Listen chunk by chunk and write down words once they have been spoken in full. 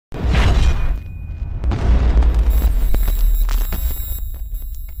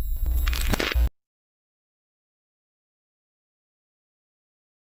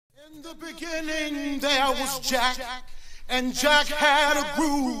In the beginning there was Jack, and Jack had a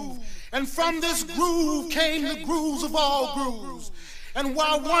groove, and from this groove came the grooves of all grooves. And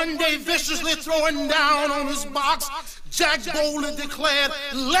while one day viciously throwing down on his box, Jack boldly declared,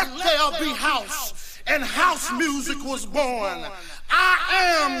 "Let there be house," and house music was born. I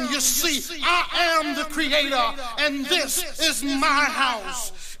am, you see, I am the creator, and this is my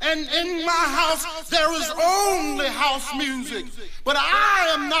house. And in my house, there is only house music. But I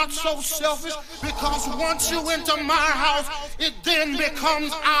am not so selfish, because once you enter my house, it then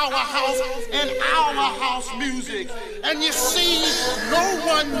becomes our house and our house music. And you see, no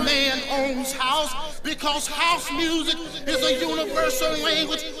one man owns house, because house music is a universal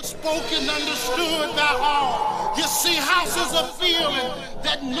language spoken, understood by all. You see, house is a feeling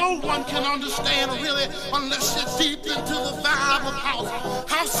that no one can understand really unless you're deep into the vibe of house.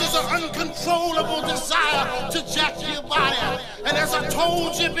 House is an uncontrollable desire to jack your body. And as I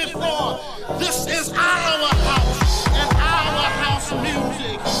told you before, this is our house and our house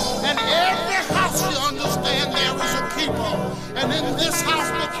music. And every house, you understand, there is a keeper. And in this house,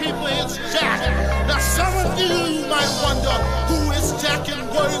 the keeper is Jack. Now, some of you might wonder, who is Jack and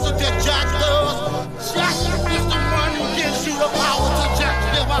what is it that Jack does? Jack is the one who gives you the power to jack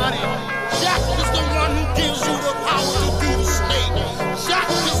your body. Jack is the one who gives you the power to do the snake. Jack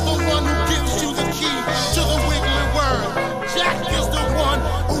is the one who gives you the key to the wiggly worm. Jack is the one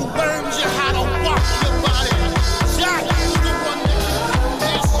who learns you how to walk your body. Jack is the one that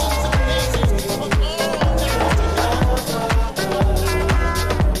nations and nations of all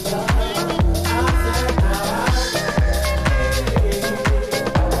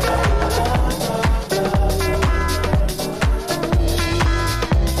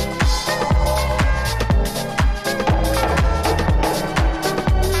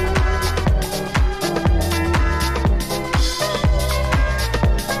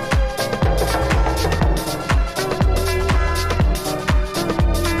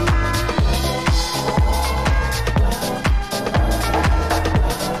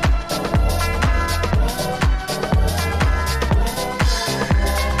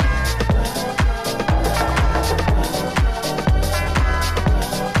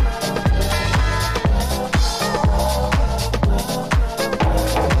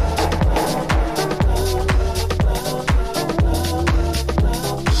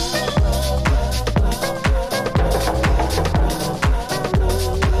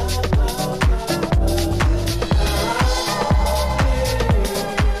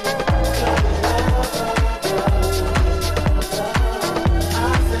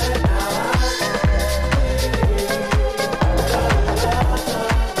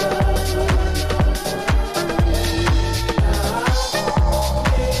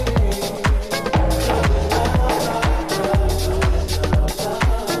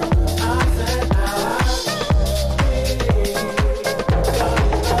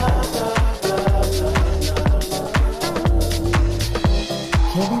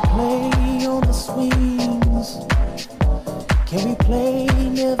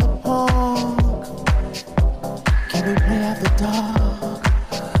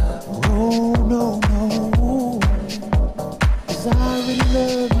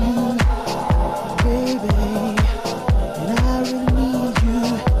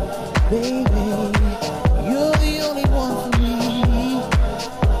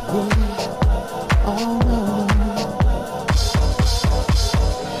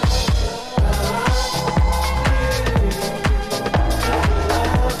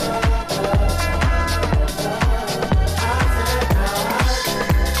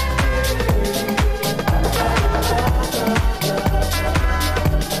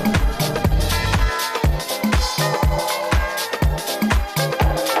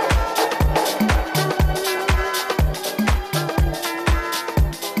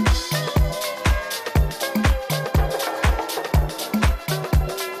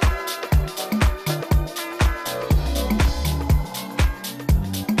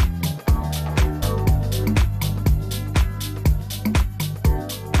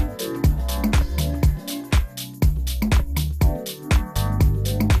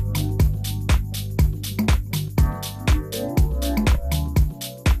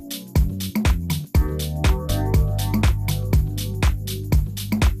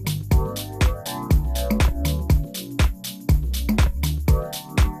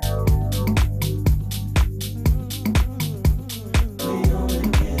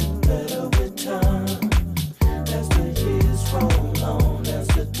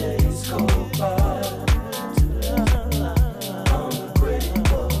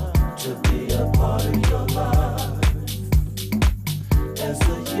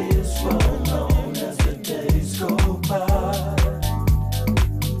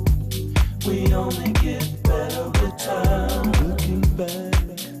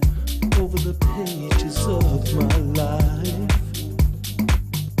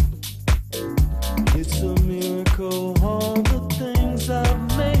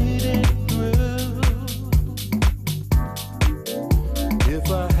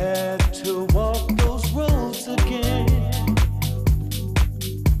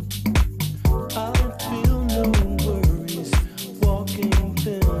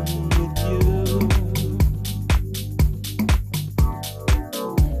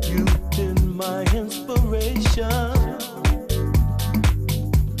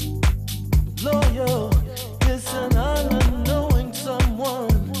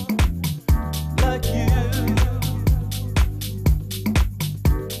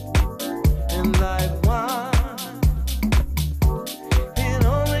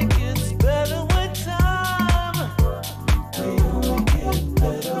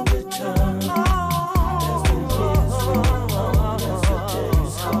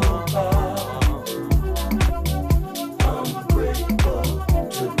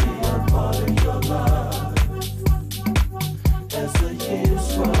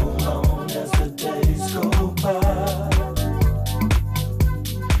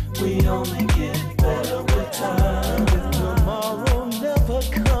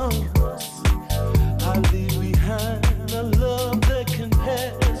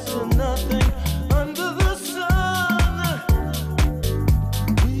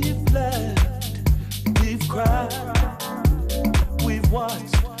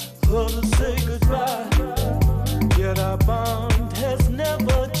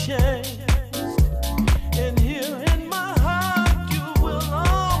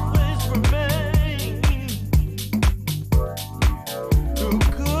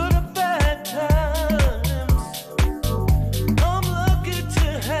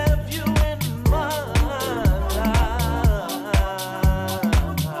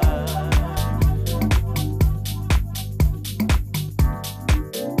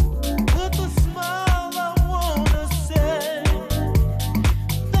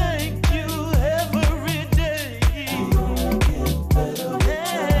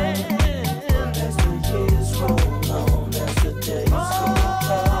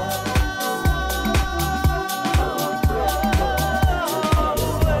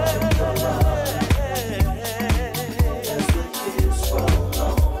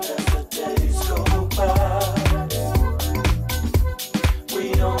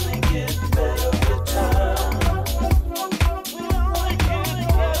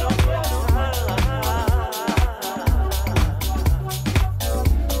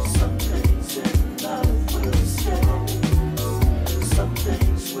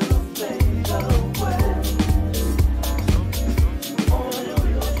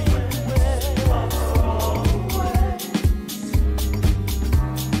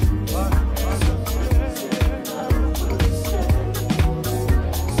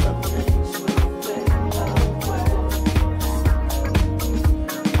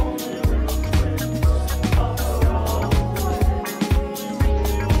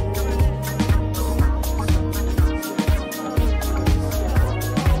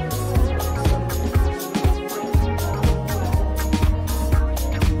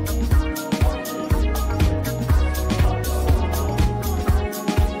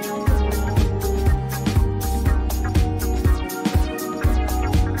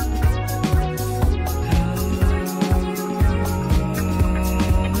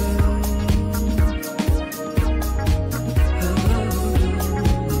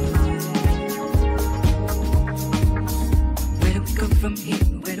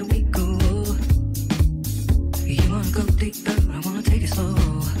take it slow.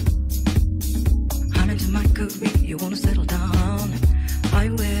 I'm into my career, you wanna settle down. I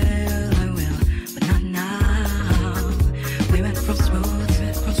will, but not now. We're at crossroads,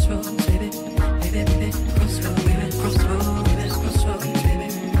 baby, baby, baby, crossroads. We're at crossroads, baby,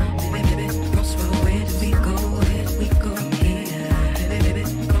 baby, baby, crossroads. Where do we go? Where do we go from here? Baby, baby,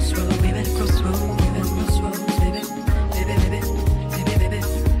 crossroads. We're at crossroads, baby, baby, baby, baby, baby.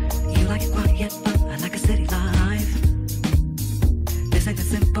 You like it quiet, but I like a city life. This ain't that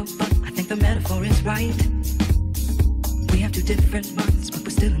simple, but I think the metaphor is right. We have two different minds, but we're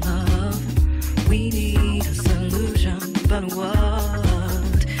still in love. We need a solution, but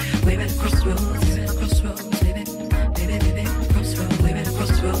what? We're at crossroads, baby, baby, baby, crossroads. We're at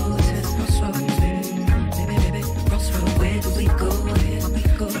crossroads, baby, baby, crossroads. Where do we go? Where do we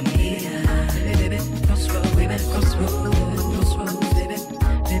go from here? Baby, baby, crossroads. We're at crossroads, baby,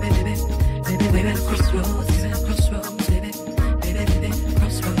 baby, baby, baby. We're at crossroads, baby, baby, baby,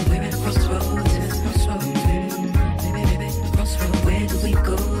 crossroads. We're at crossroads, baby, baby, crossroads. Where do we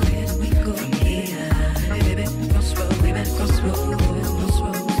go? Where do we go from here? Baby, baby, crossroads. We're at crossroads,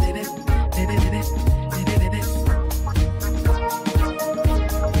 baby, baby, baby, baby, baby.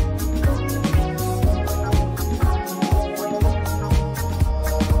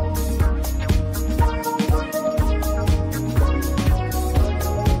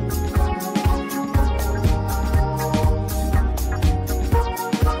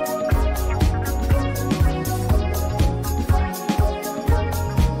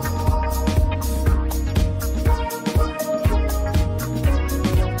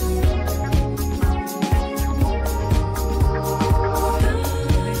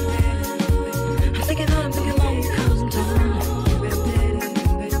 I'm thinking hard, I'm thinking long, cause I'm done.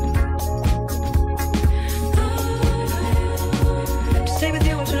 To stay with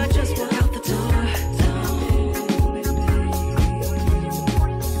you, or should I just walk out the door?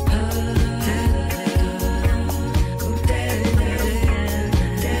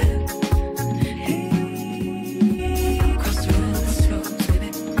 Crossroads, baby,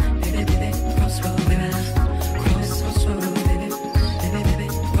 baby, baby, crossroads. We're at crossroads, baby, baby, baby,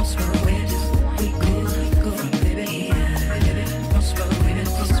 crossroads. Where do we go from baby here? Baby, crossroads. We're at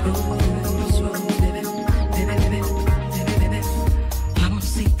crossroads, baby, baby, baby, baby, baby. I wanna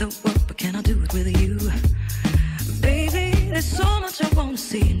see the world, but can I do it with you? Baby, there's so much I wanna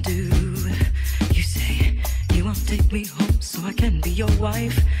see and do. You say you wanna take me home so I can be your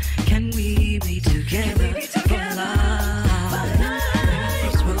wife. Can we be together for life?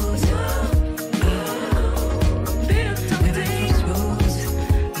 Crossroads. We're at crossroads.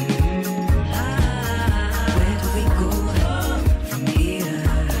 Where do we go from here?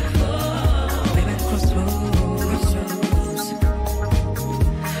 We're at crossroads.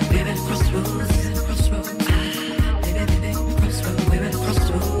 We're at crossroads. Baby, baby, crossroads. We're at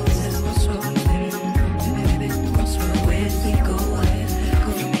crossroads. Baby, baby, crossroads. Where do we go? Where do we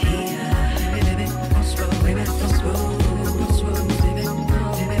go from here? Baby, baby, crossroads. We're at crossroads. Baby,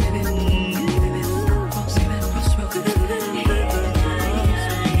 baby, baby,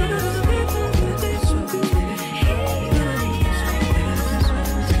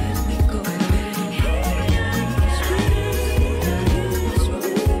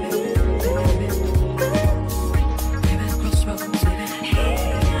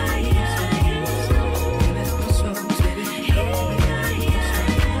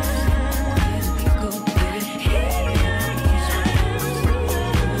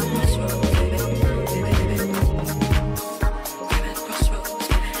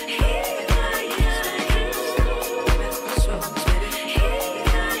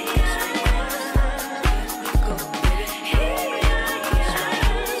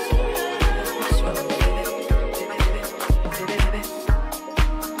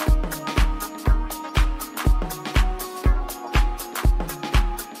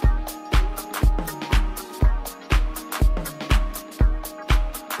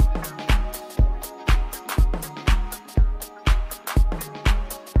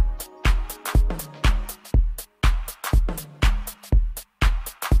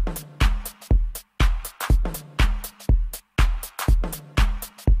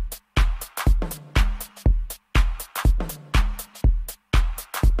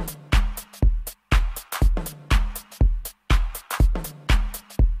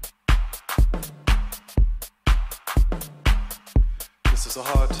 It's a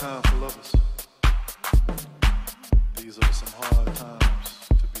hard time for lovers. These are some hard times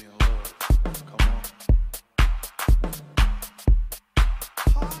to be in love. Come on.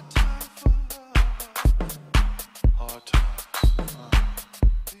 Hard time for love. Hard times.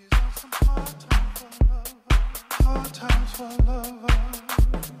 These are some hard times for love. Hard times for love.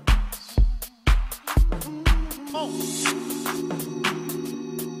 This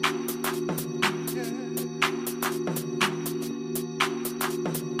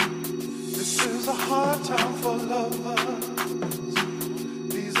is a hard time for lovers.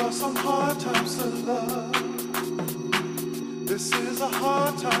 These are some hard times to love. This is a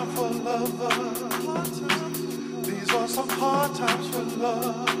hard time for lovers. These are some hard times for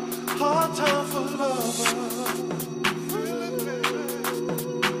love. Hard time for lovers.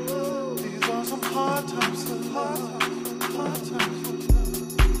 These are some hard times to love. Hard times for love.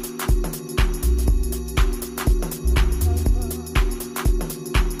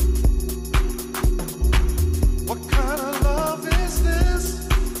 What kind of love is this?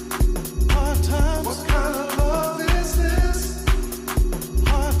 Hard times. What kind of love is this?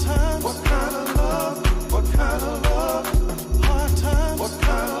 Hard times. What kind of love? What kind of love? Hard times. What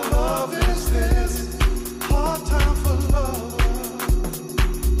kind of love is this? Hard time for love.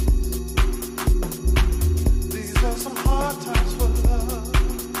 These are some hard times for love.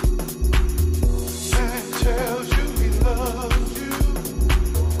 Man tells you he loves you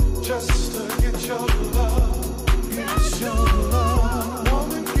just to get your love. Get your love.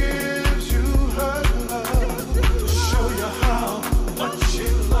 Woman gives you her love to show you how much she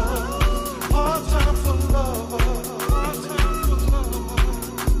loves. Hard time for lovers. Hard time for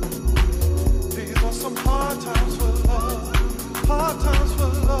lovers. These are some hard times for love. Hard times for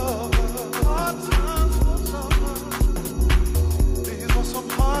lovers. Hard times for lovers. These are some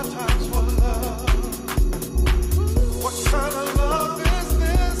hard times for love. What kind of love is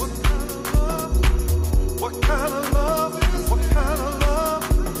this? What kind of love? What kind of love is? What kind of love?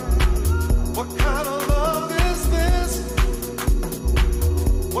 What kind of love is this?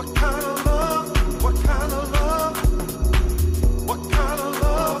 What kind of love? What kind of love? What kind of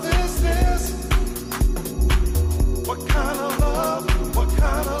love is this? What kind of love? What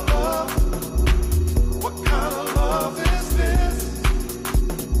kind of love? What kind of love is this?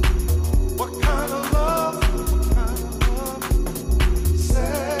 What kind of love? What kind of love?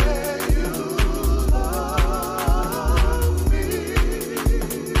 Say you love me.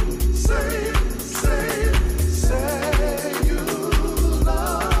 Say you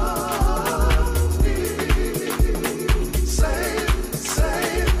love me.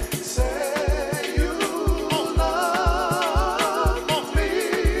 Say you love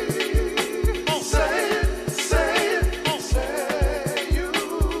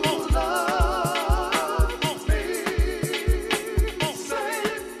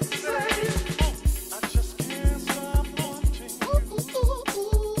I just can't stop wanting you.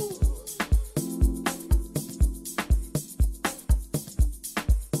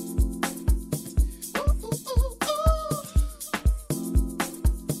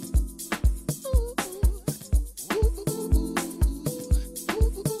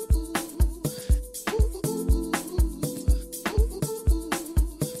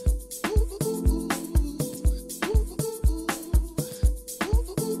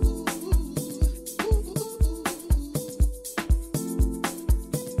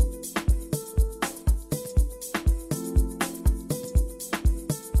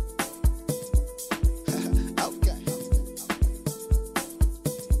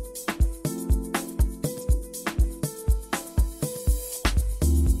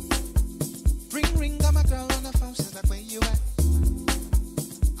 Ring, ring, got my girl on the phone, she's like, where you at?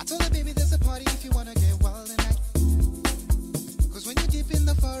 I told her, baby, there's a party if you wanna get wild tonight. Cause when you're deep in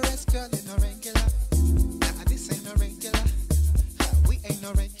the forest, girl, it's no regular. Nah, this ain't no regular. We ain't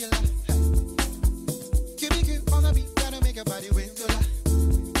no regular. QBQ on the beat, gotta make your body wiggle.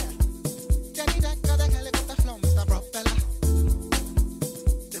 Daddy, that got a helicopter flow, Mr. Propeller.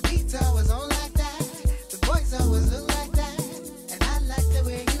 The beats always on like that. The boys always look like that. And I like the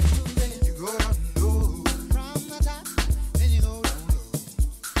way you move it. You go down low. From the top, then you go down low.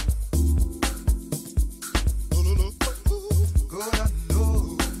 Low, low, low. Go down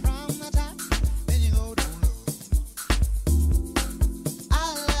low. From the top, then you go down low. I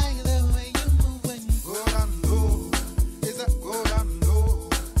like the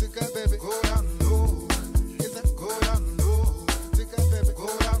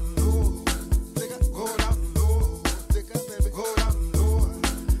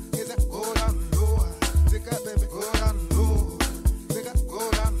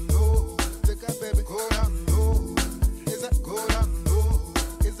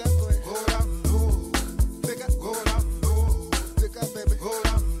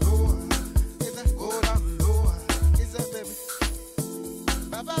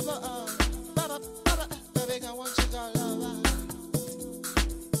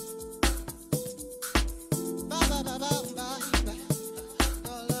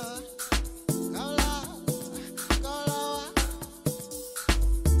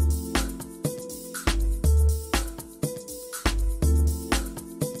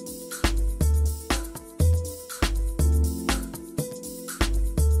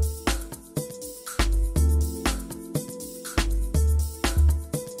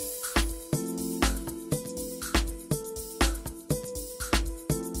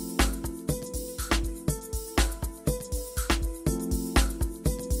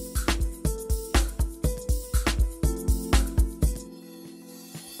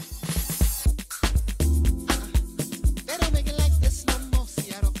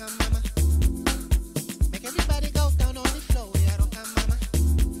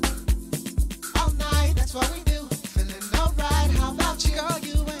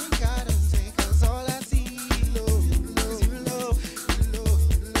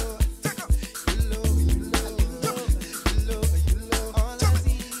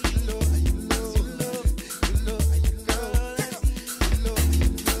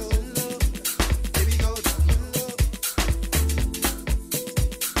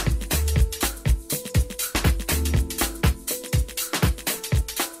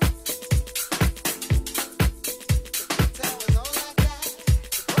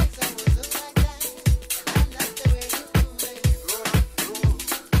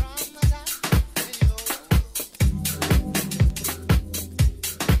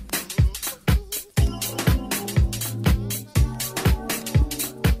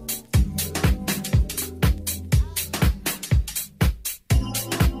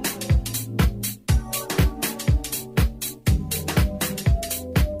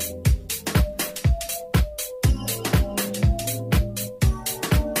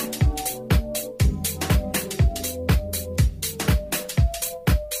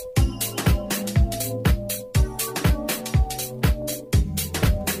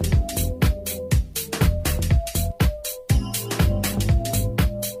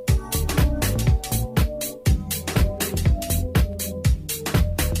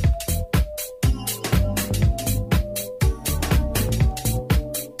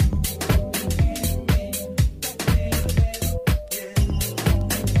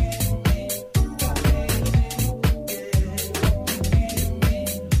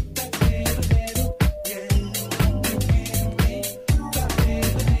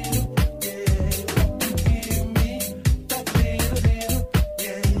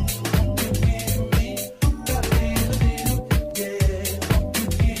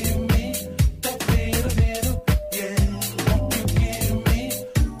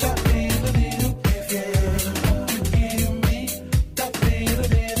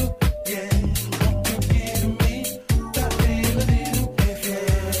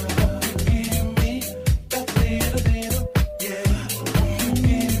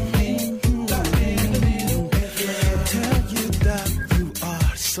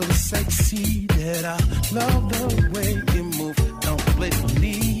Love the way you move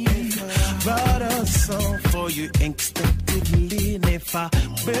completely. Write a song for you instinctively. And if I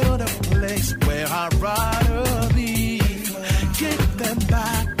build a place where I'd rather be, get them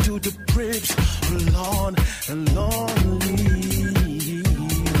back to the cribs alone and lonely.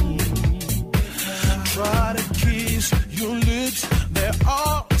 Try to kiss your lips, they're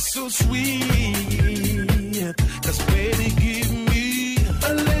all so sweet. 'Cause baby, give me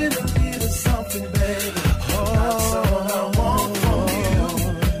a little something, baby. That's all I want from you.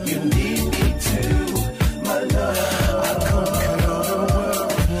 You need me too, my love. I conquer the world.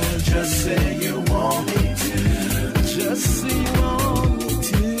 Just say you want me to. Just say you want me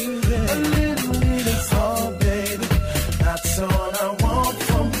to, baby. A little song, baby. That's all I want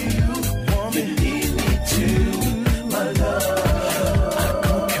from you. You need me too, my love. I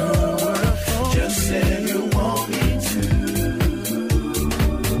conquer the world. Just say you want me to.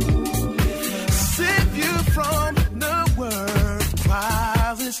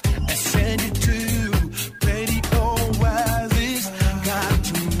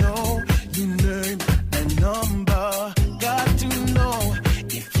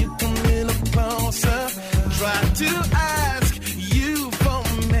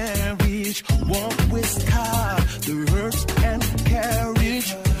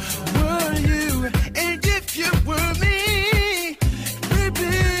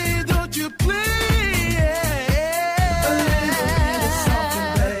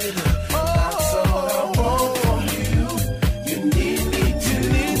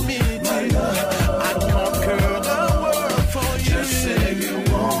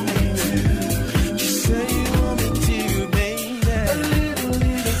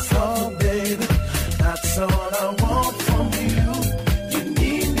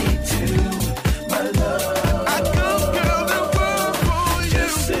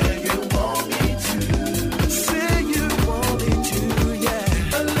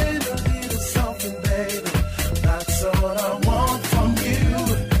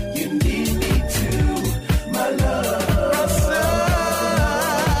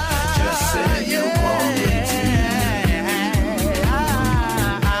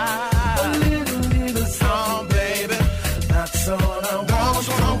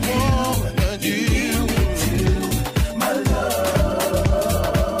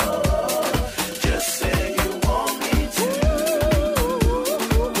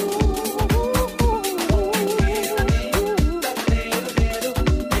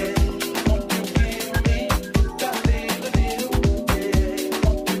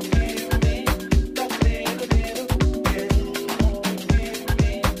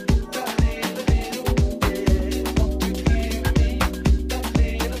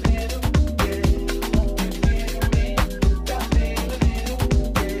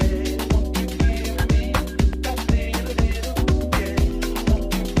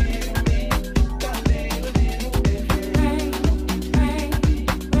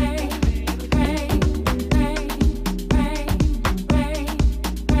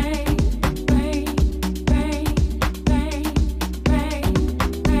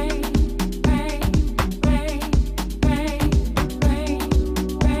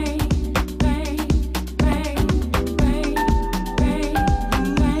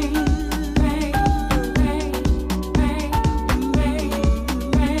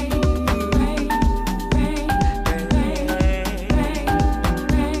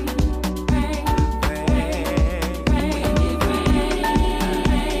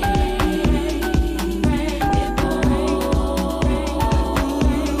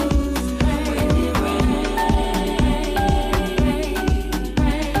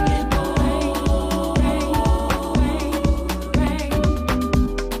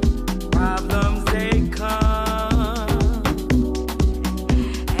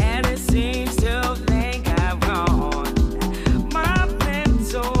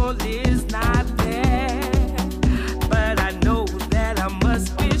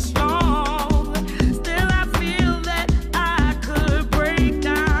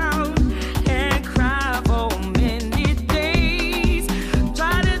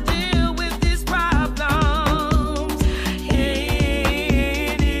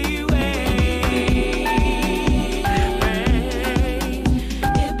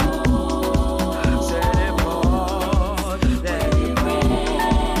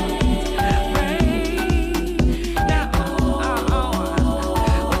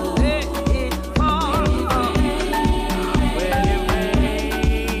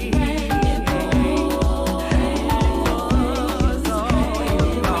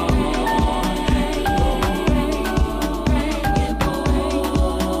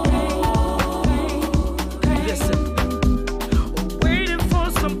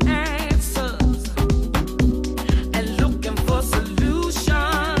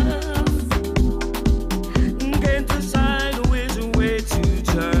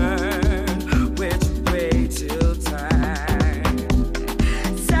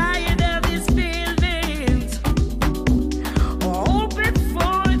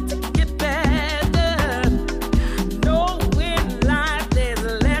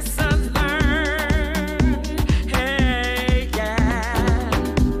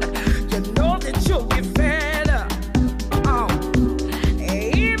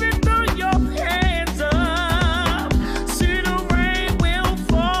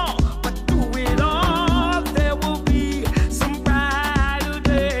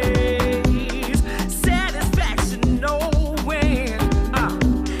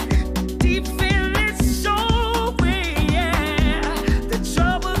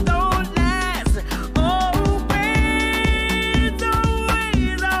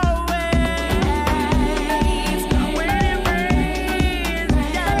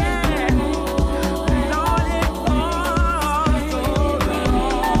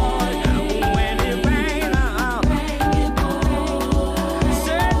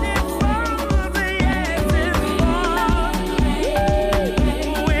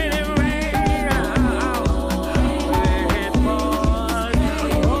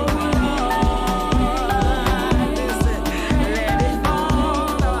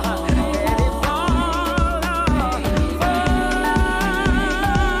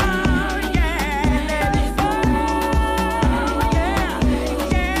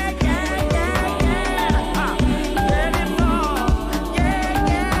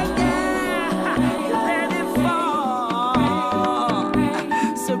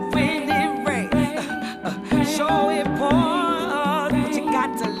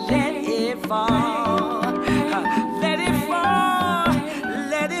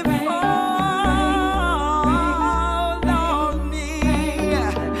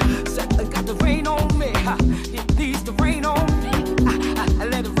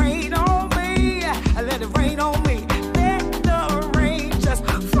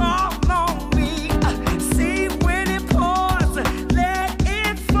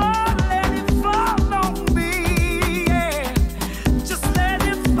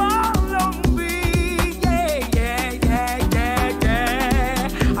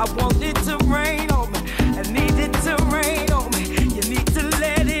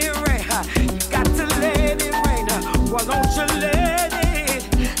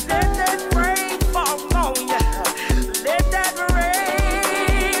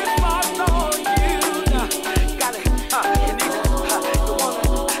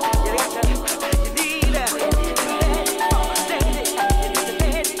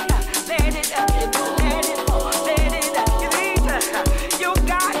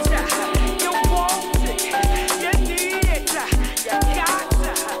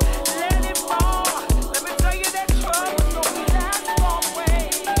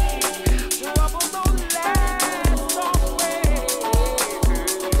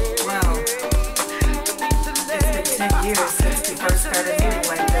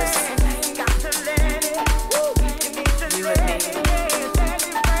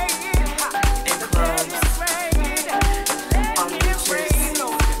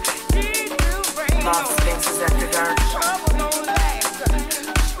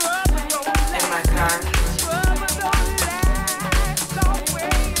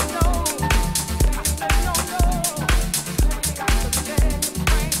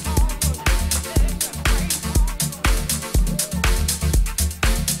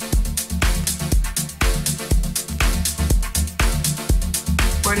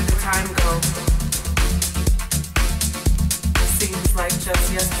 Where did the time go? Seems like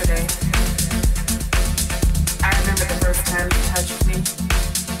just yesterday. I remember the first time you touched me.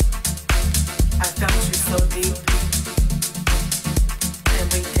 I felt you so deep.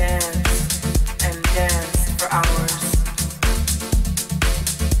 And we danced and danced for hours.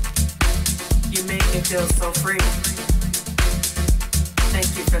 You made me feel so free. Thank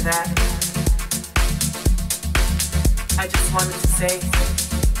you for that. I just wanted to say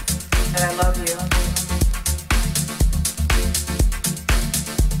that I love you.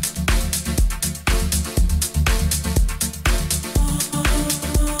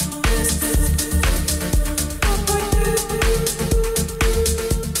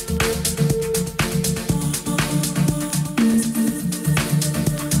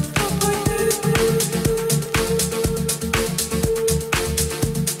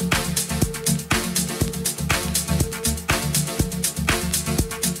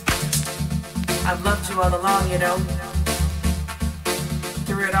 I've loved you all along, you know.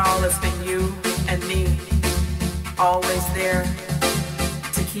 Through it all, it's been you and me, always there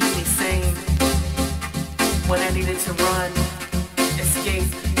to keep me sane. When I needed to run,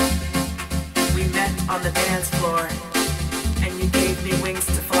 escape, we met on the dance floor, and you gave me wings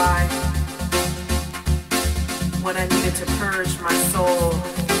to fly. When I needed to purge my soul,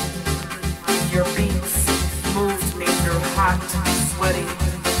 your beats moved me through hot, sweaty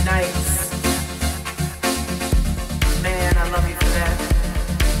nights. Man, I love you for that.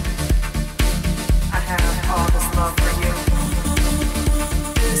 I have all this love for you.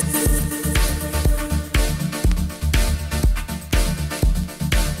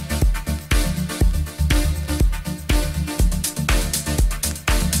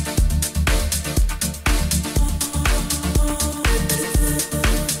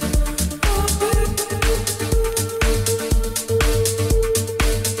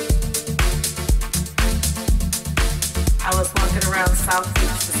 South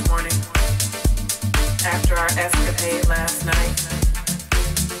Beach this morning after our escapade last night.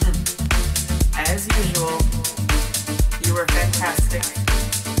 As usual, you were fantastic.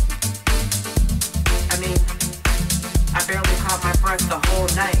 I mean, I barely caught my breath the whole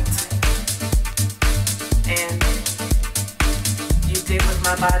night. And you did with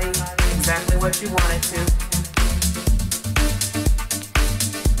my body exactly what you wanted to.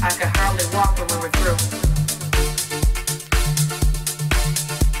 I could hardly walk when we were through.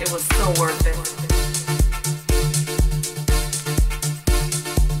 It was so worth it.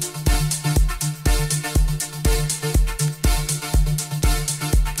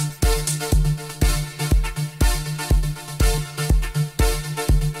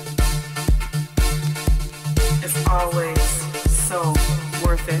 It's always so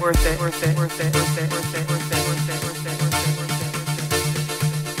worth it, worth it, worth it, worth it, worth it, worth it, worth it, worth it, worth it, worth it, worth it.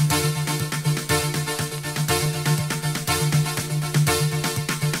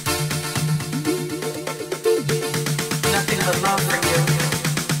 Love for you.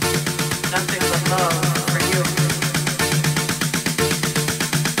 Nothing but love for you.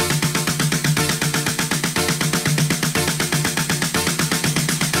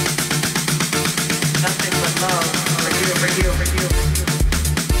 Nothing but love for you, for you, for you.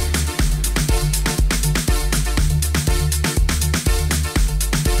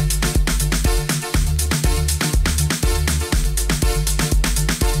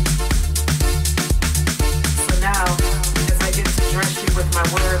 With my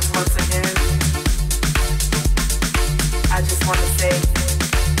words once again, I just want to say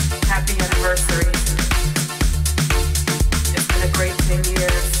happy anniversary. It's been a great 10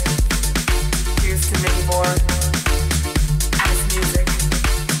 years. Here's to many more. This music,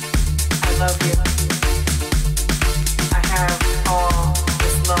 I love you. I have all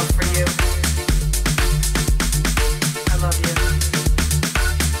this love for you. I love you.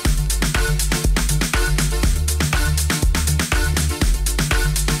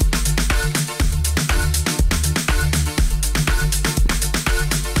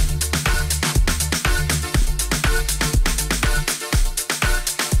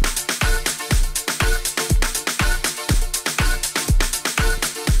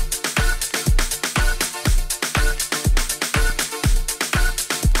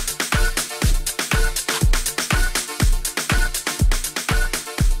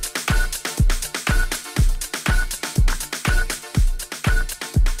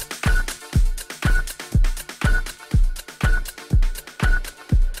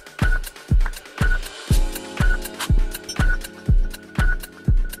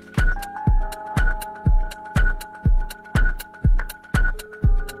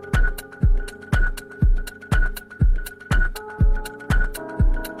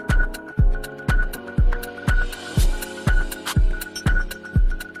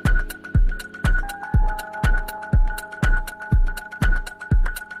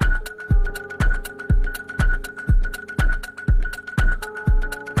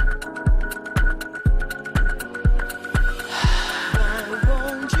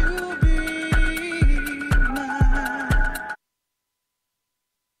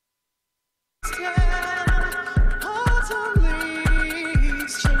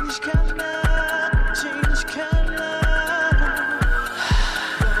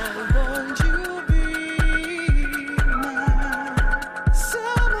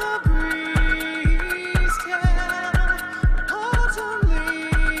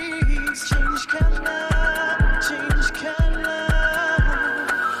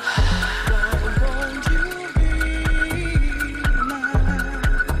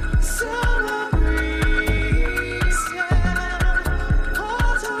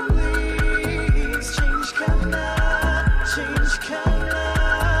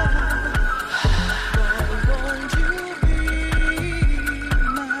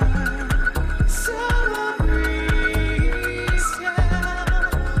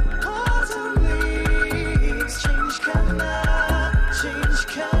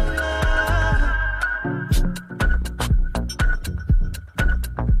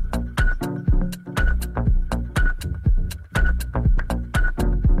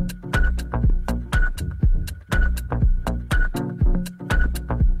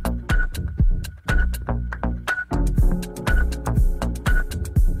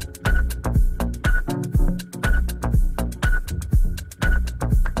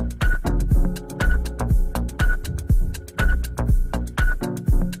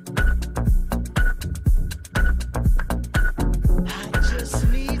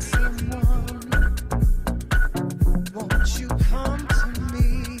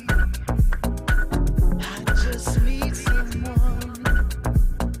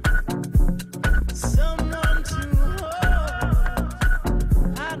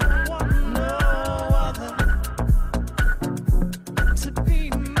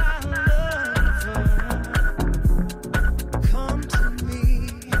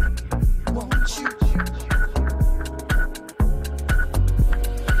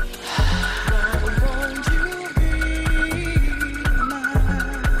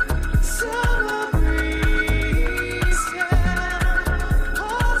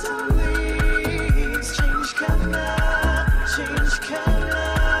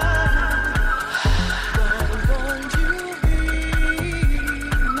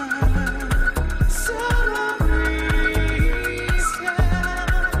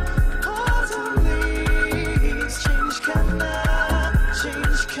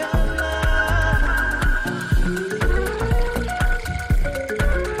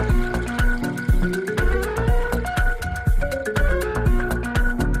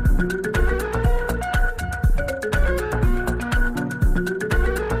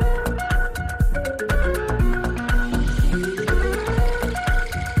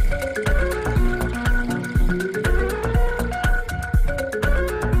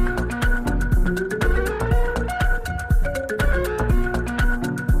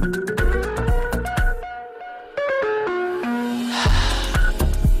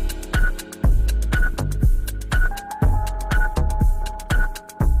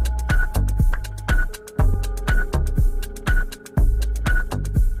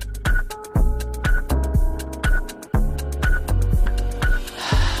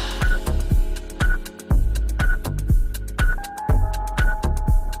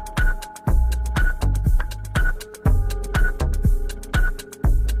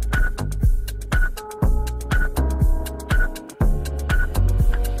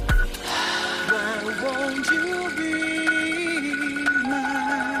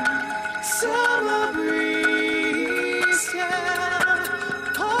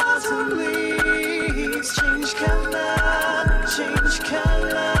 Autumn leaves change color, change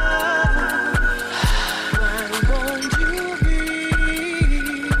color. Why won't you be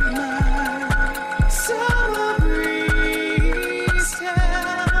my summer breeze?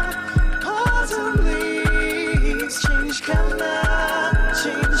 Tell autumn leaves change color,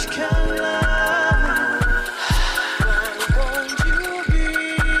 change color.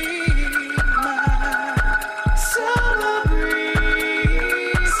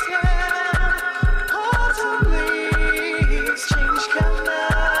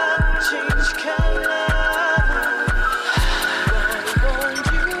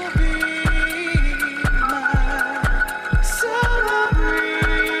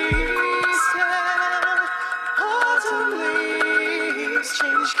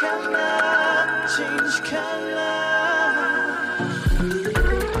 Change color.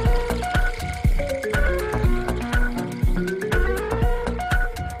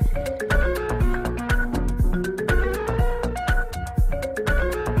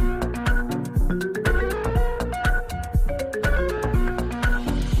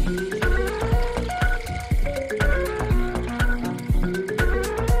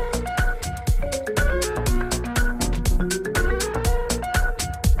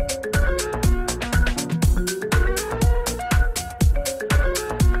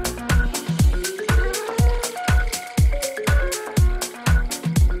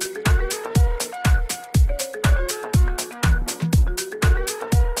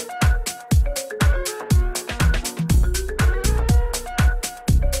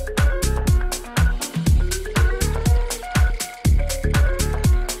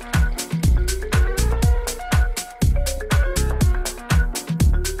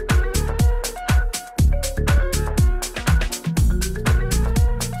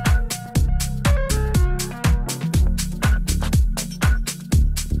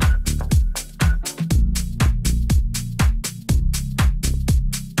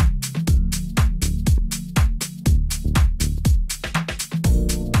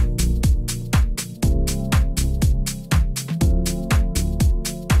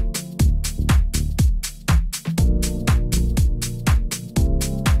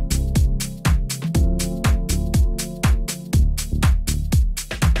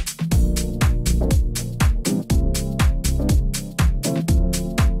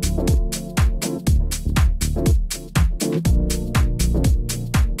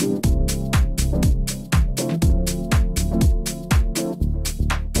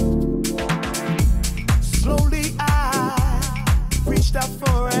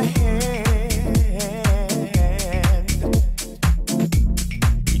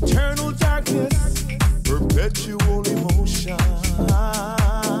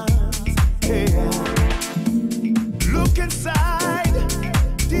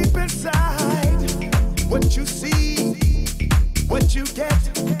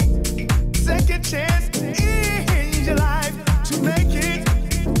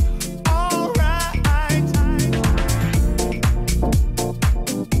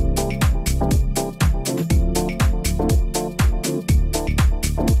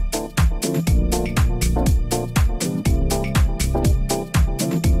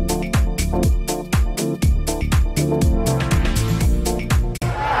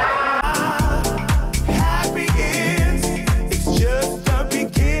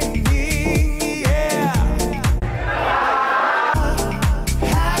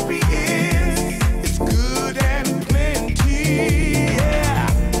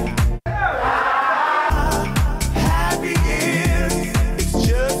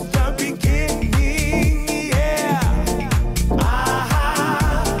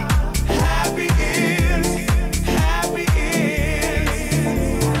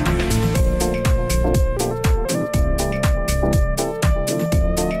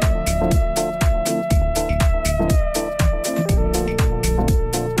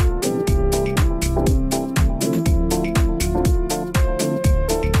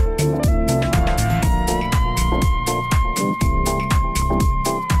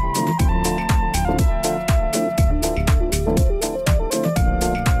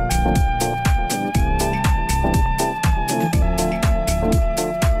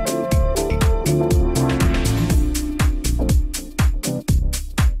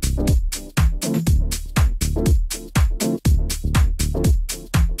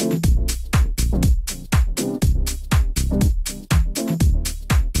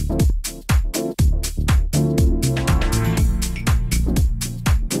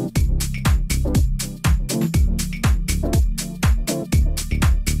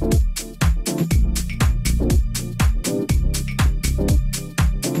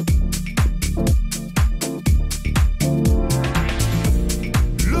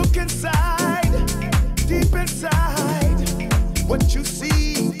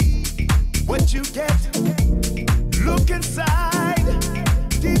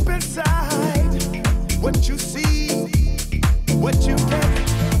 what you see, what you get.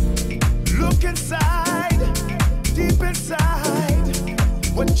 Look inside, deep inside,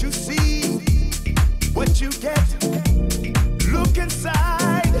 what you see, what you get. Look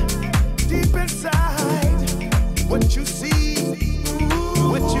inside, deep inside, what you see,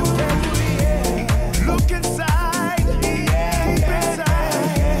 what you get. Look inside, deep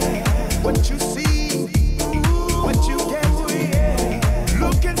inside, what you see, what you get.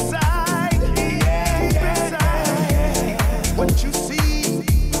 Look inside, deep inside, what you see,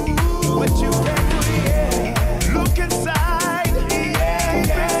 what you get. Look inside, deep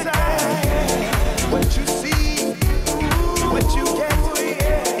inside, what you see, what you get.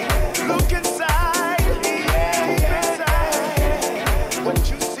 Look inside, deep inside, what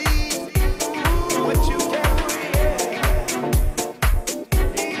you see, what you get.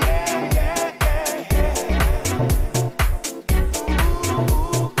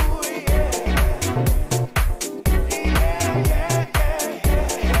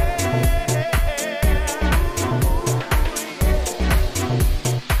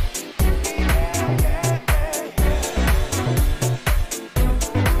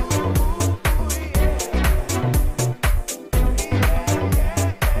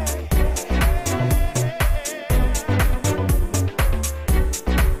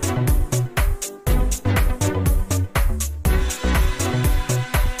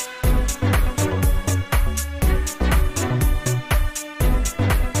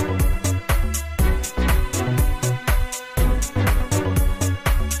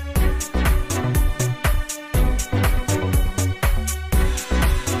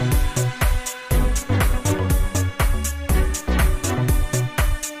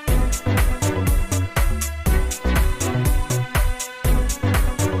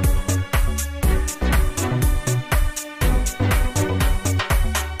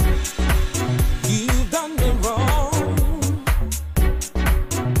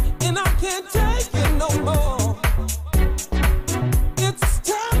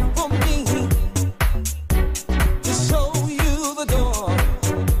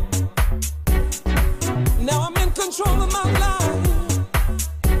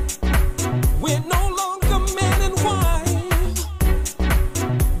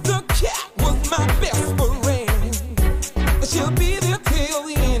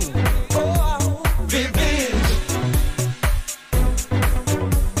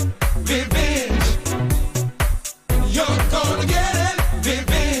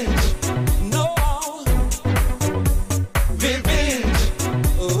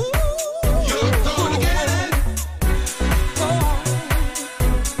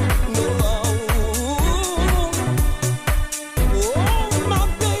 My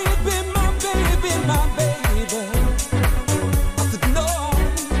baby, my baby. I said, no.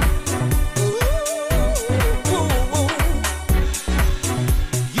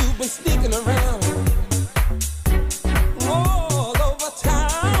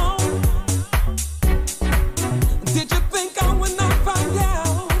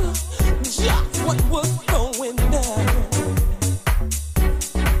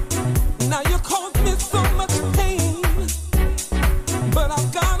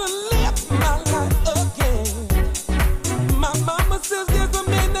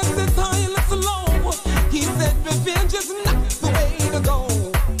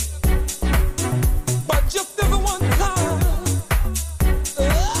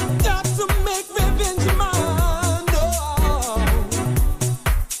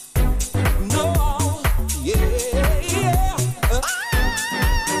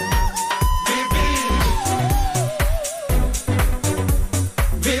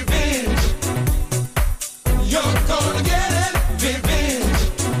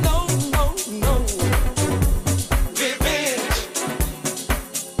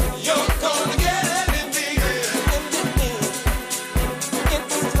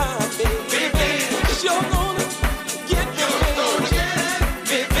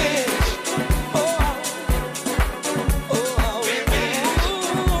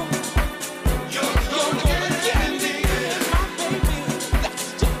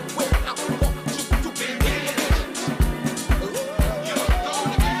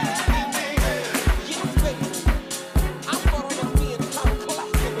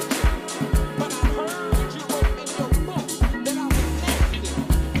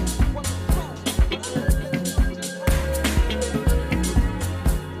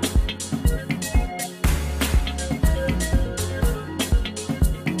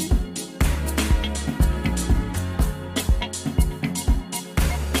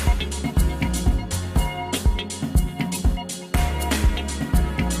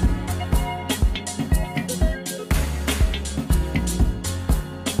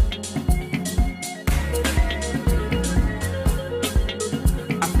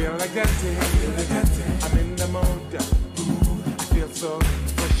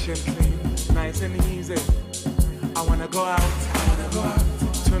 and clean, nice and easy. I wanna go out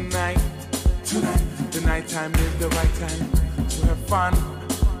tonight. The night time is the right time to have fun.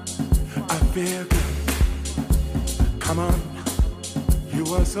 I feel good. Come on, you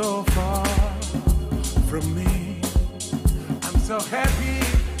are so far from me. I'm so happy.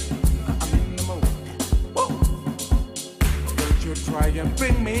 I'm in the mood. Whoa. Don't you try and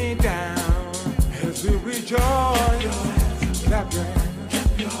bring me down as we rejoice. Clap your hands.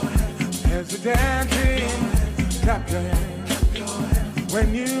 As we dancing. Clap your hands.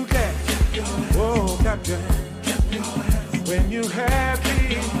 When you get, oh, clap your hands. When you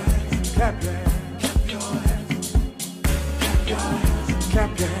happy, clap your hands.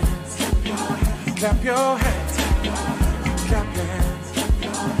 Clap your hands. Clap your hands. Clap your hands.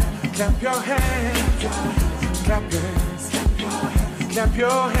 Clap your hands. Clap your hands. Clap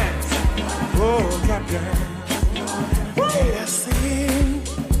your hands. Oh, clap your hands. Let's sing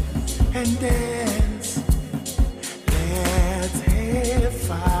and dance. Let's have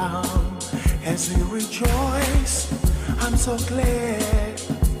fun as we rejoice. I'm so glad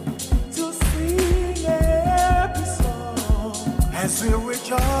to sing every song as we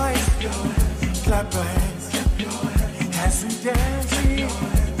rejoice. Clap your hands as we dance.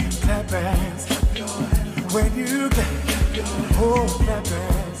 Clap your hands when you clap. Oh, clap your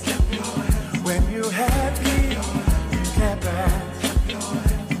hands when you happy. Clap your hands.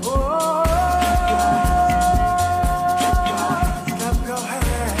 Oh.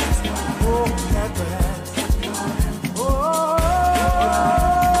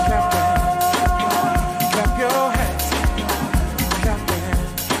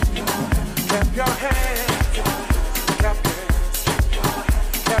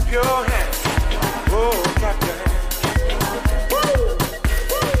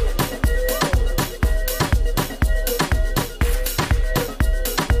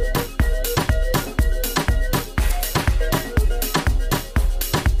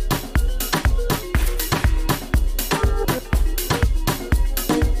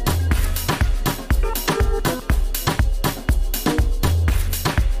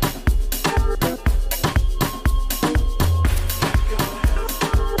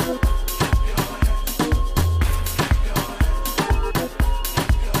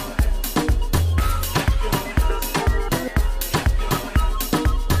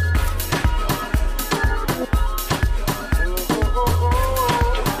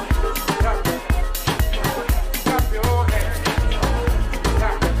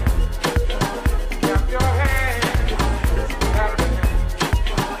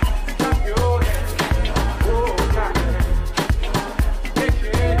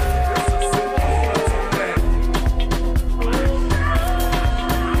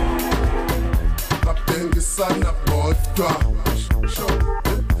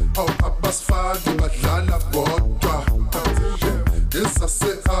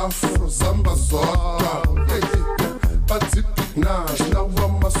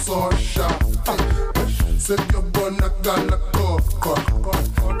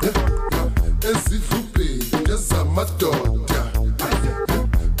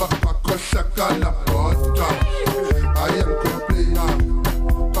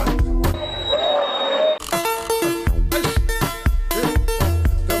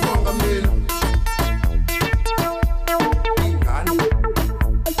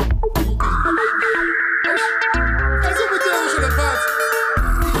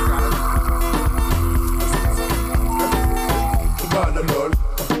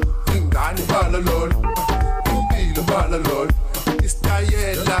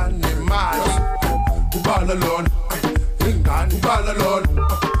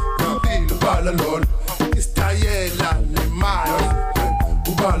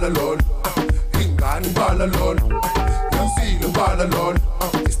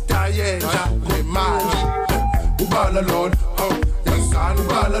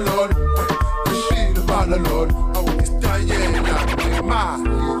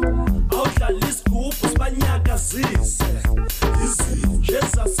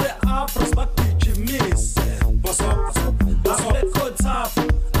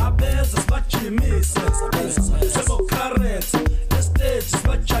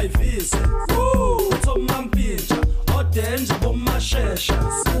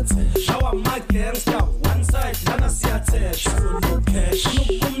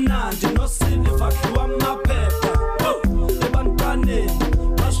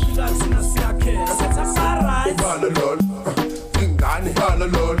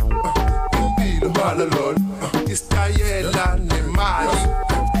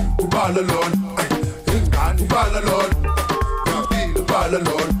 Ball alone, ingani ball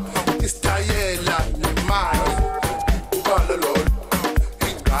alone,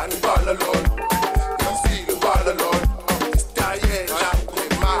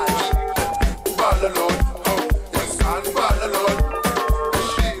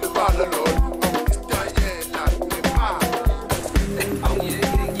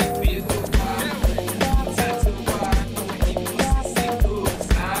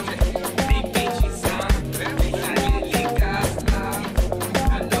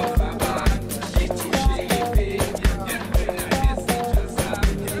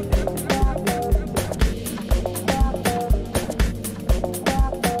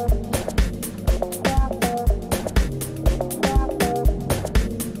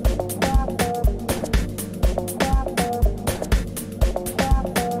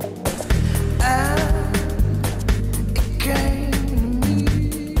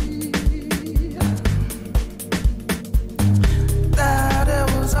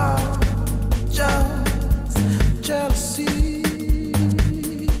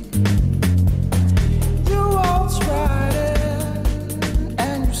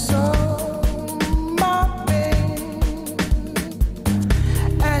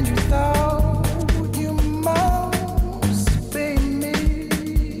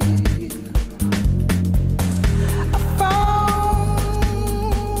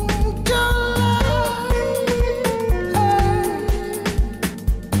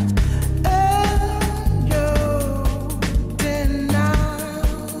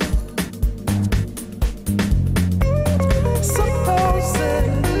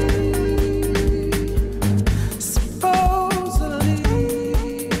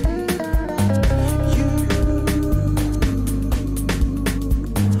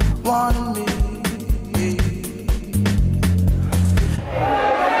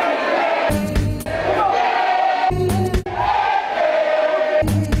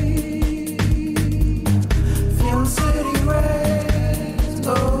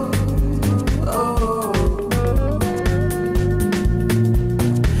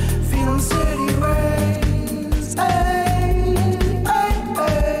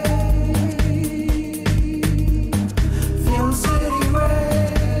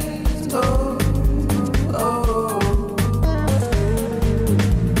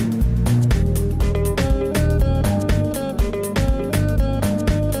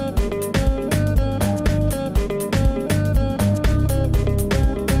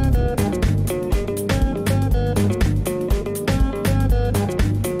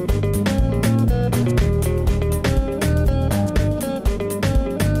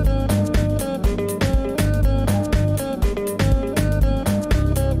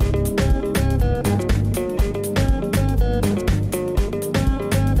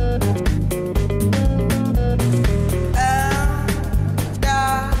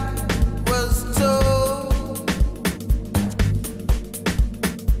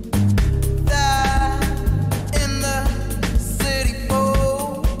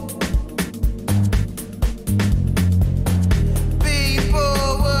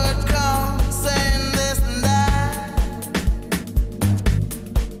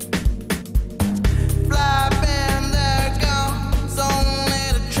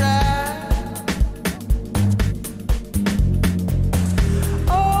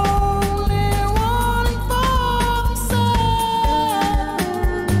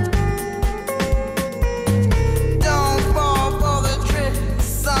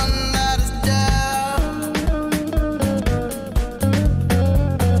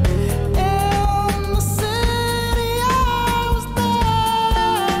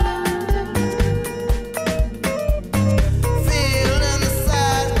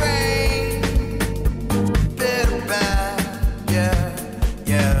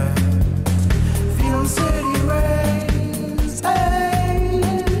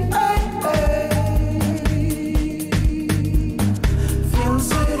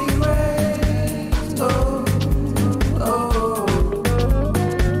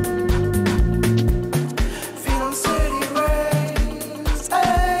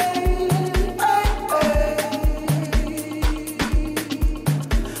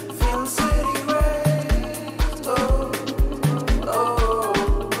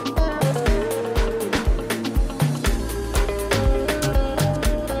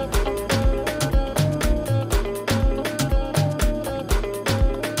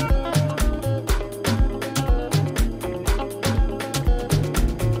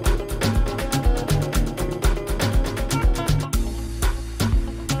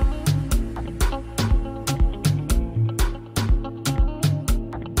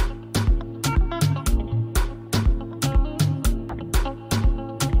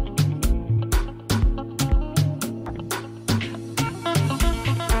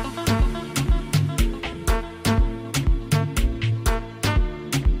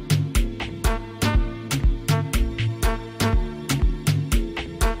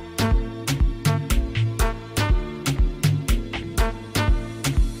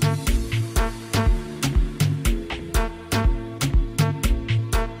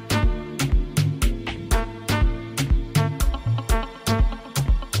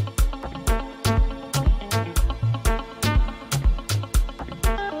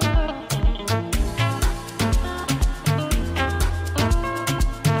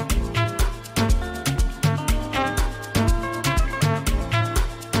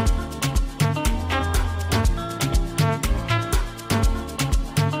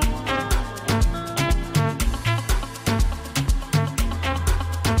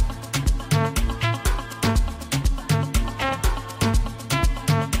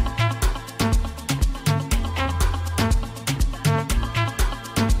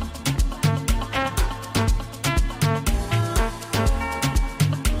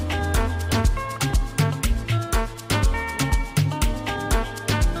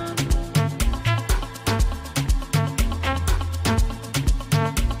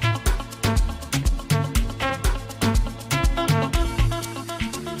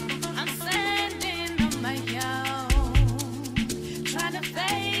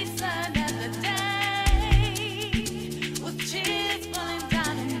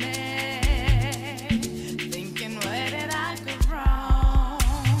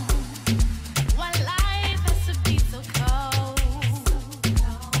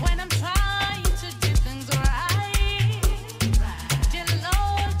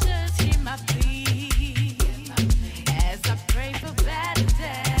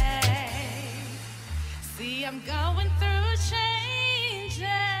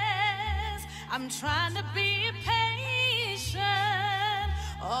 I'm trying to be patient.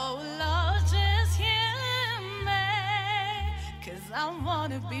 Oh Lord, just hear me, 'cause I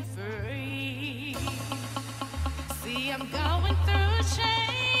wanna be free. See, I'm going through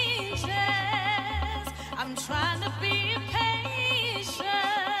changes. I'm trying to be patient.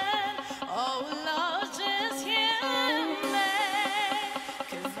 Oh Lord, just hear me,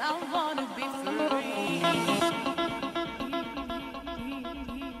 'cause I wanna be free.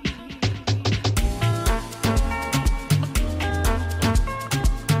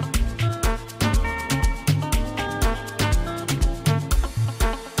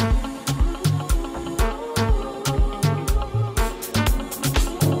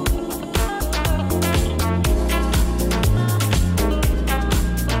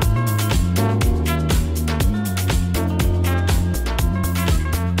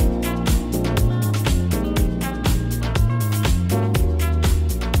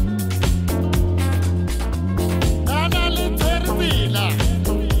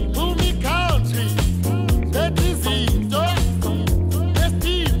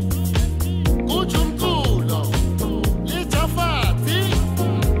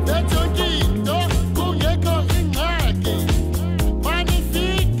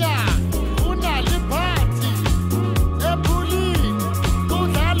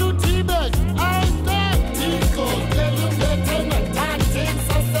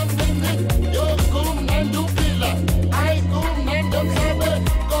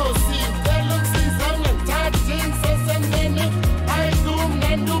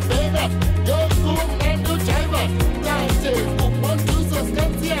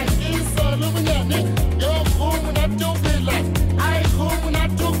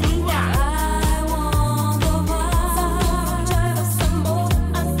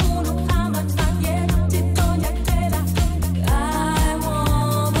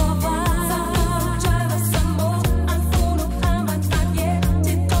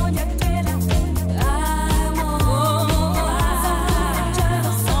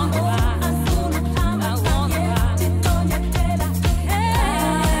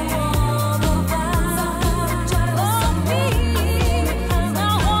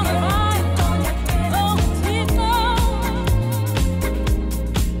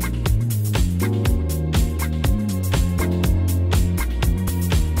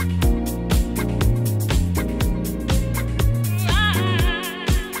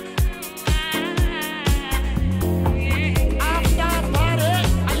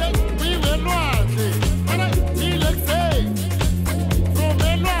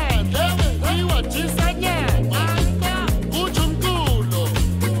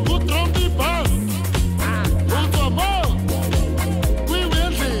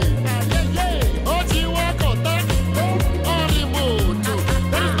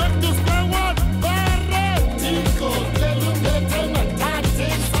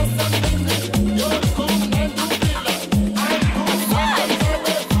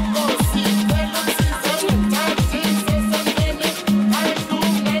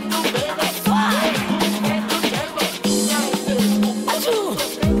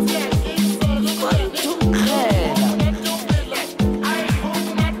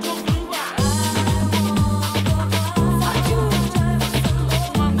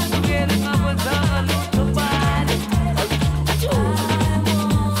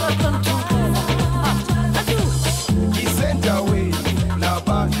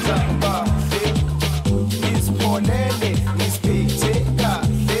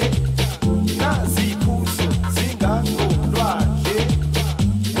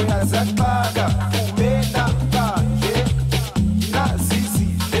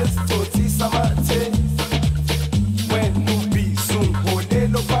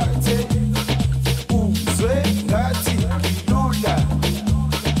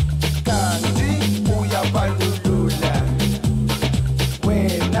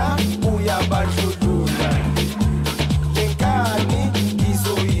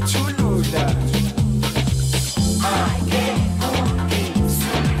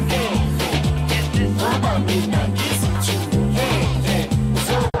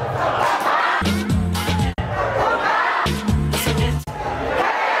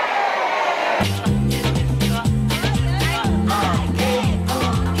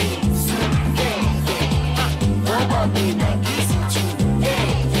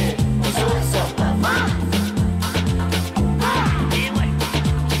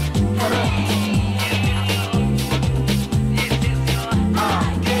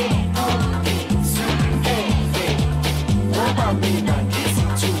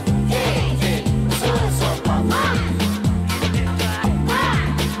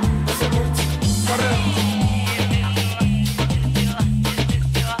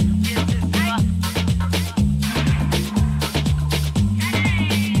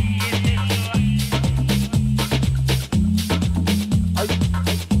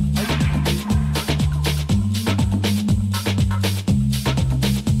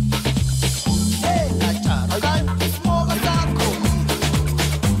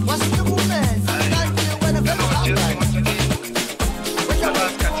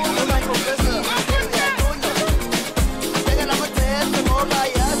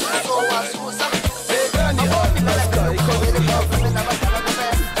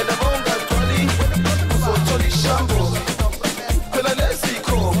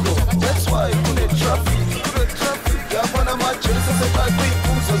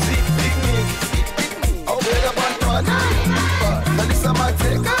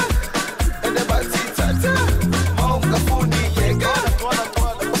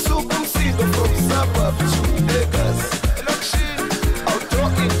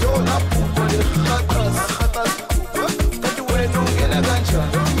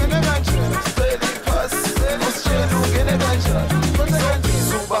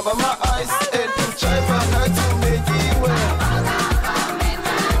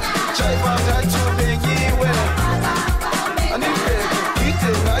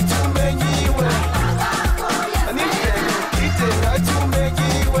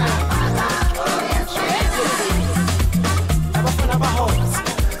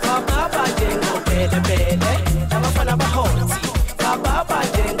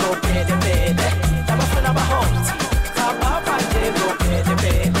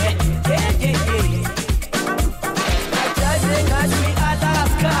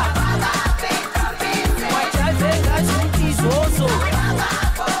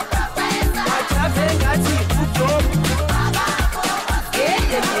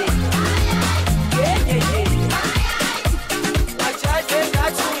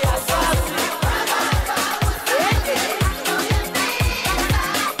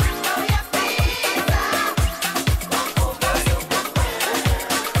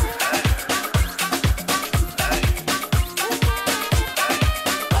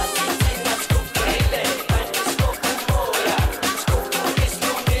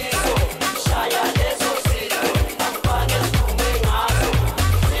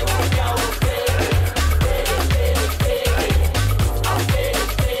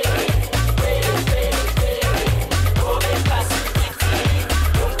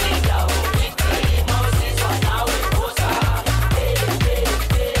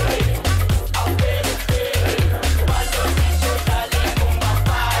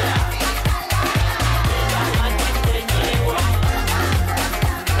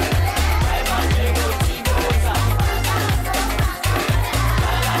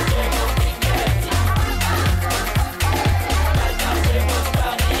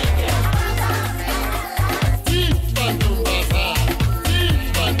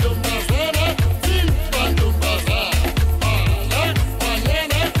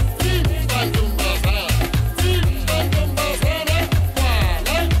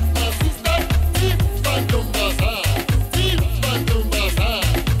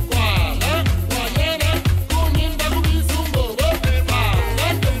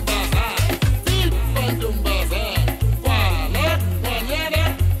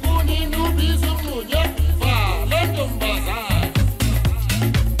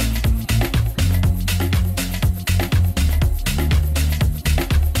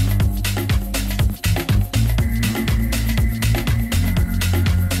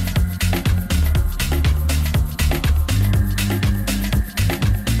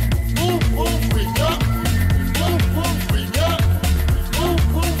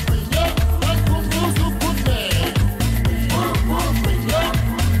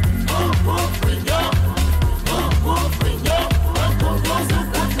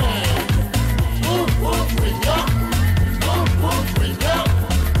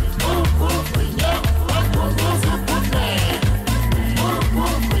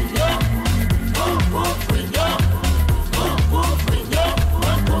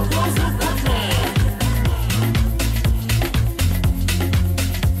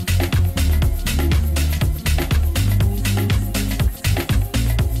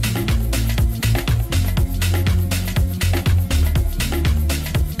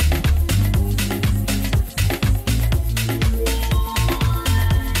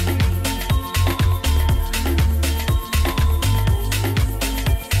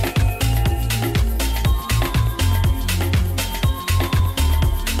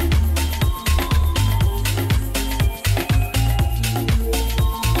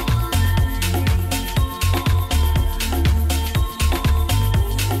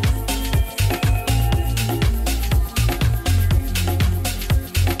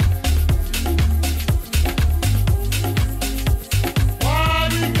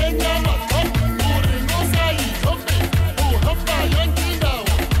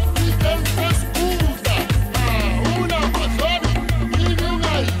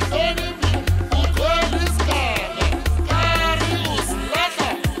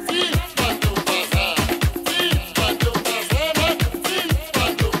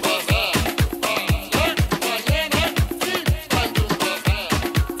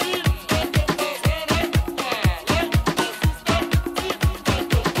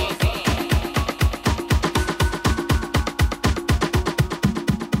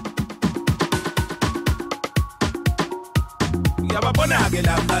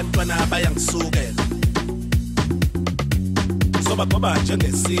 labantwana bayangisukela soba ngoba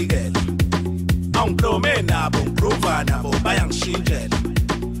njengesikela awungiblome nabo ngigroova nabo bayangishintshela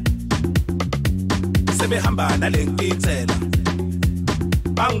sebehamba nalenkithela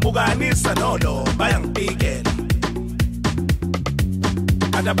bangibukanisa nolo bayangibikela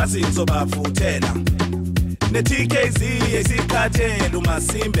adabazinzo bavuthela ne-TKZ esikhathela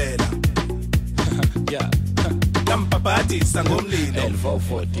umasimbela yeah kampapatisa ngomlilo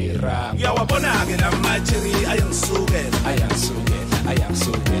ngiyawabona-ke la machiri ayangisukela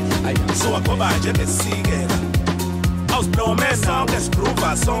sowagoba njengesikela awusiblome sonke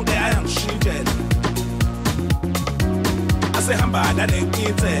sigroova sonke ayangishintshela asehamba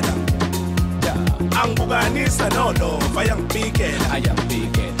nalenkithela angibukanisa nolo bayangibikela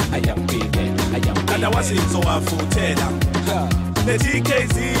kada wazinzo wavuthela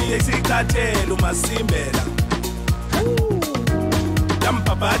ne-TKZ esikhathela umasimbela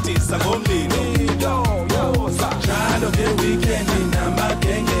yampapatisa ngomlilo njalo nge-weekend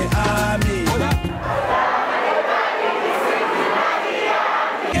namagenge ami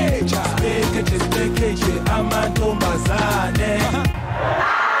spekeje amantombazane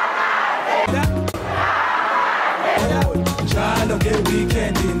njalo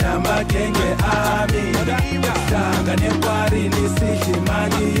nge-weekend namagenge ami hlangane kwarini sidle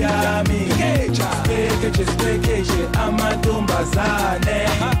imali yami spekeje amantombazane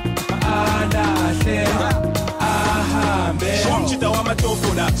alahle ahambe umjida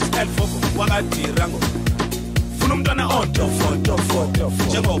wamatofula elfoko wakadirango funa umntwana ontofotofo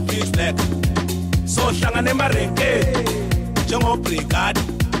njengo-Pitch Black sohlangane emarenke njengo-Brigade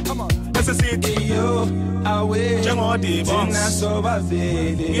bese sithi njengo-Dibongs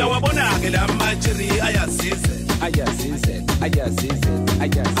uyawabona-ke la machiri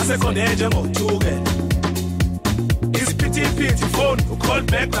asekhonde njengo-Thuke isiphithiphithi phone u-call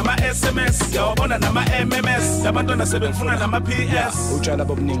back nama-SMS uyawabona nama-MMS labantwana sebengifuna nama-PS utshala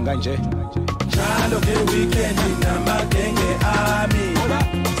bobuningi kanje njalo nge-weekend namagenge ami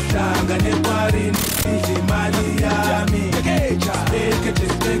hlangane kwarini sidle imali yami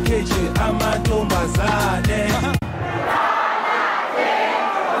spekeje amantombazane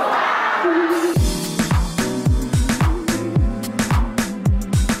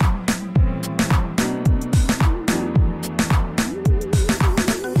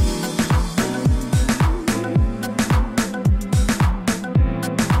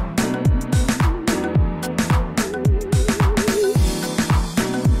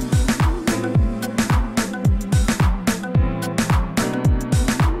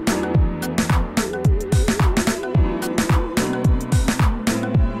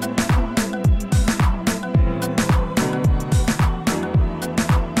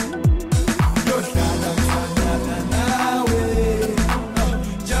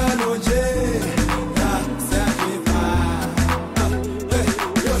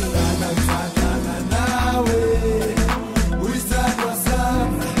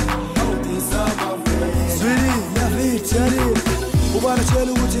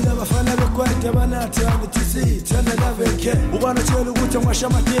ubanatshela ukuthi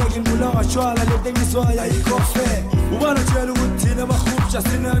amashamateki ngibulawa tshwala letengiswayo ayikhofe ubanatshela ukuthi thina bahubsha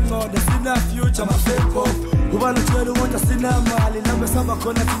sinangqondo sina-future mafempo ubanatshela ukuthi asinamali nambe samba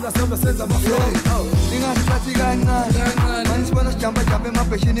khona thina sambe senza mafempo ningasithathi kancane manisibona sijambajamba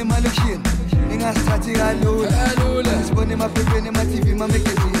emabheshini emalekshini ningasithathi kalula manisibona emaphepheni ema-TV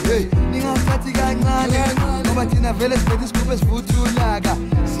emamagazini hey ningasithathi kancane ngoba thina vele sibethe isigubhu esivuthulaka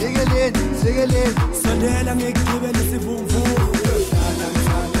siyekeleni sondela ngikugibela isivumvu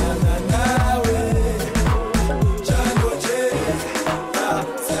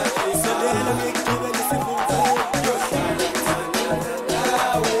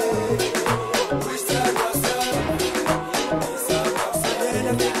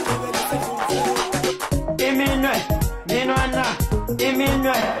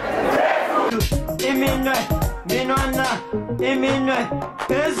iminwe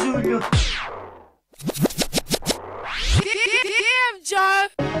phezulu Joe.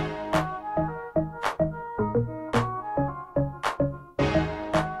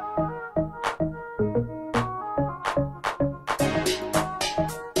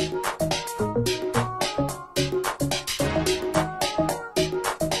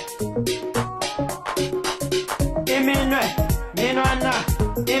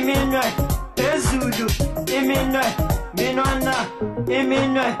 Iminwe phezulu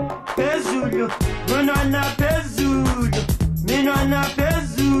iminwe phezulu minwana phezulu minwana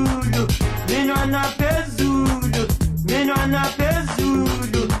phezulu minwana phezulu minwana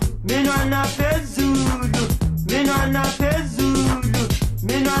phezulu minwana phezulu minwana phezulu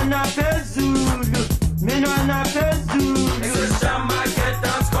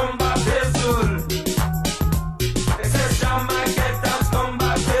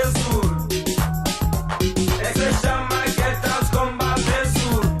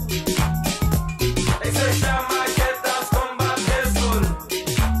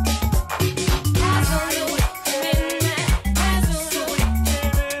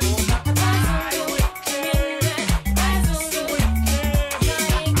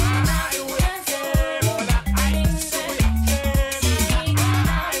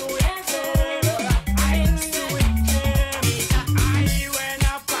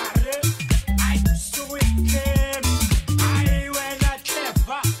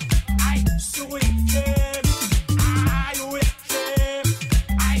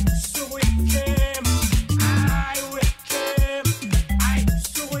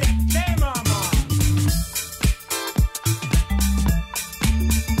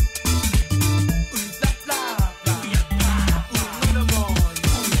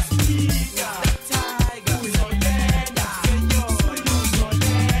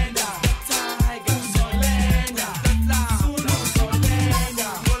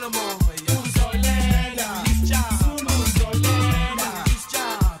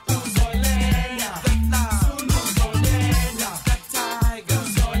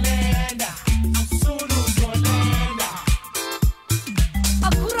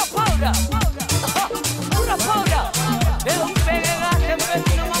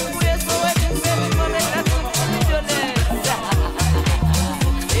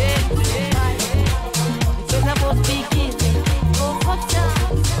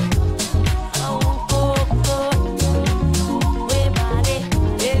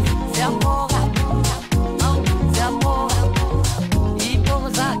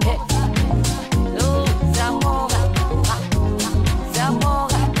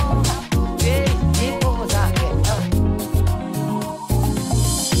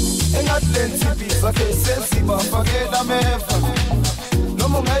NTP zakhe sezibafakela meva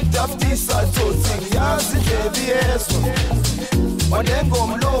noma ungayidaftisa tsotsi ngiyazi ndebi yezwa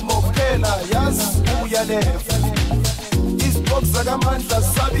wanengomlomo kuphela yazi uya leva isbox zakamandla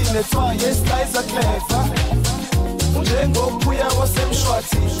sabine twa yesilayiza clever njengokuya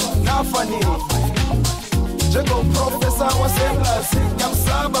wasemshwathi nafa nini njengoprofesa wasemlasi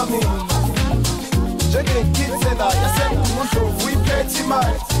ngiyamsaba mina njengekithela yasemgundlovu iphethe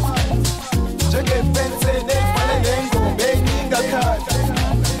imali njengepensene efanele ngombe engingakhala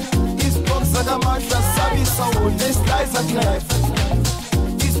isbox zakamandla sabisa wonesilayiza clever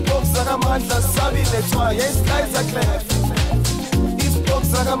isbox zakamandla sabine twa yesilayiza clever isbox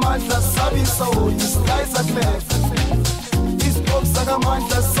zakamandla sabisa wonesilayiza clever isbox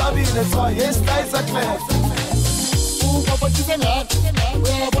zakamandla sabine twa yesilayiza clever ubabothize ngani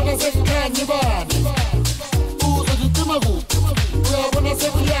uyabona sekukhanyi bani uzokucima kuphi uyabona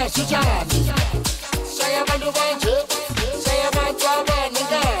sekuyasha utshani shaya abantu banje shaya abantu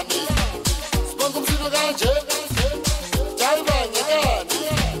abaningani sibonke umsino kanje jayibangekani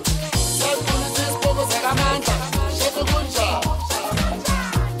sayibonisa isibongo sakamandla shefe kunjani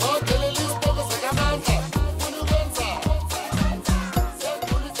odelela isibongo sakamandla funa ukwenza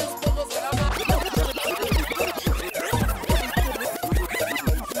sayibonisa isibongo sakamandla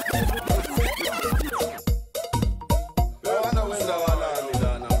Wana wenda walani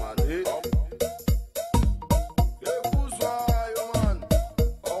lana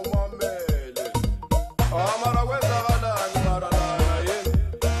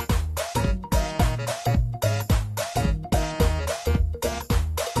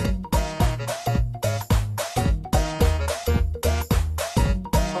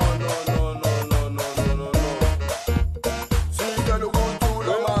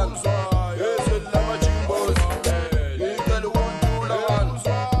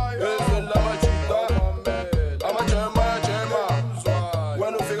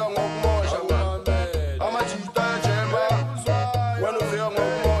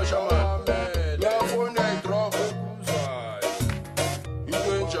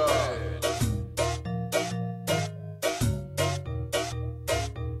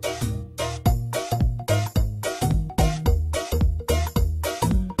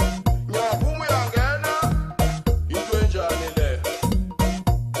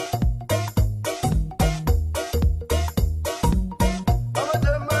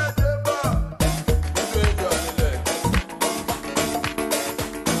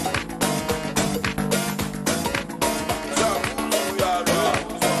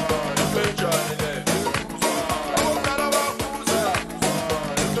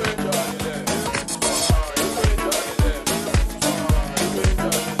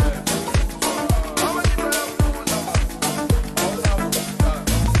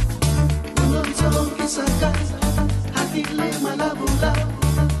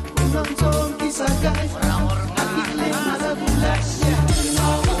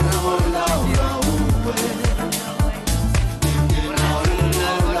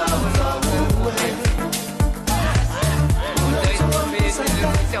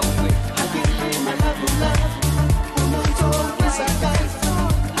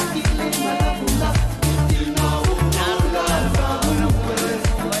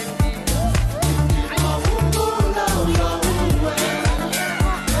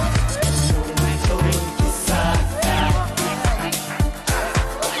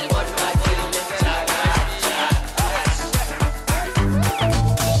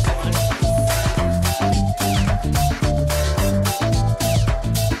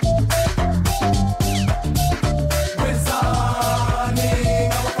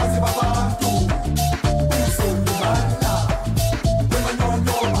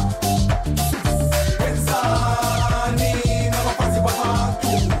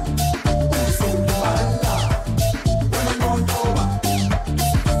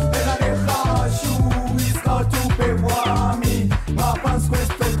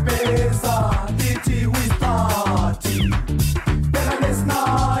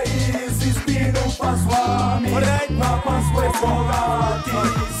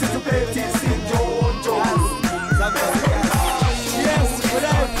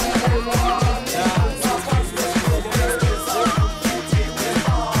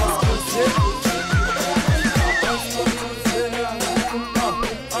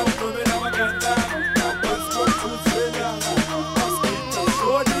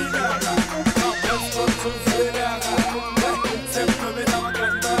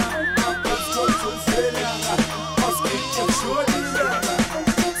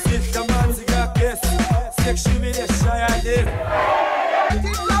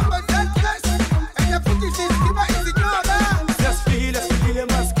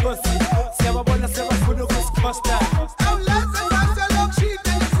Costa.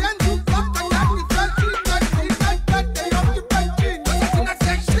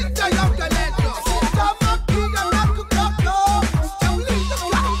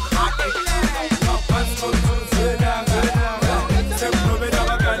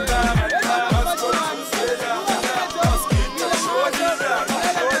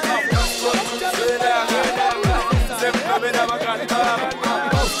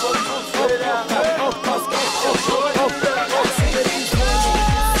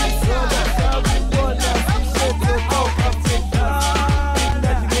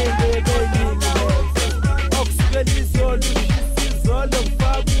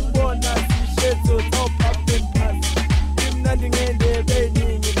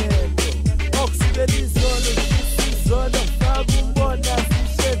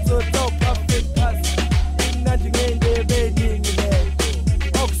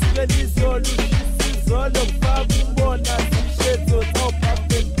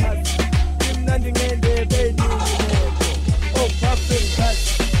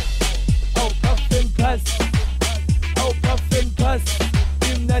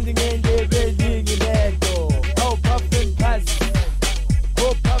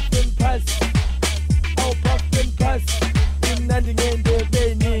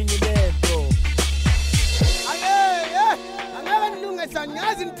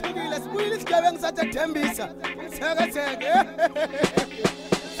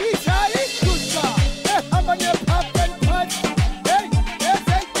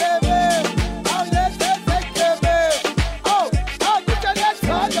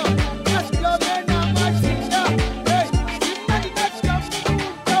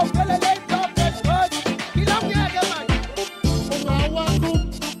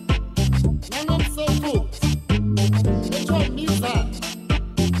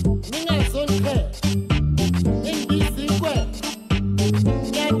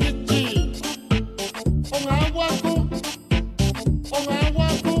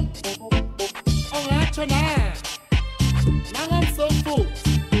 Now I'm so full.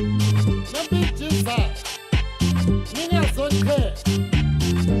 Let me just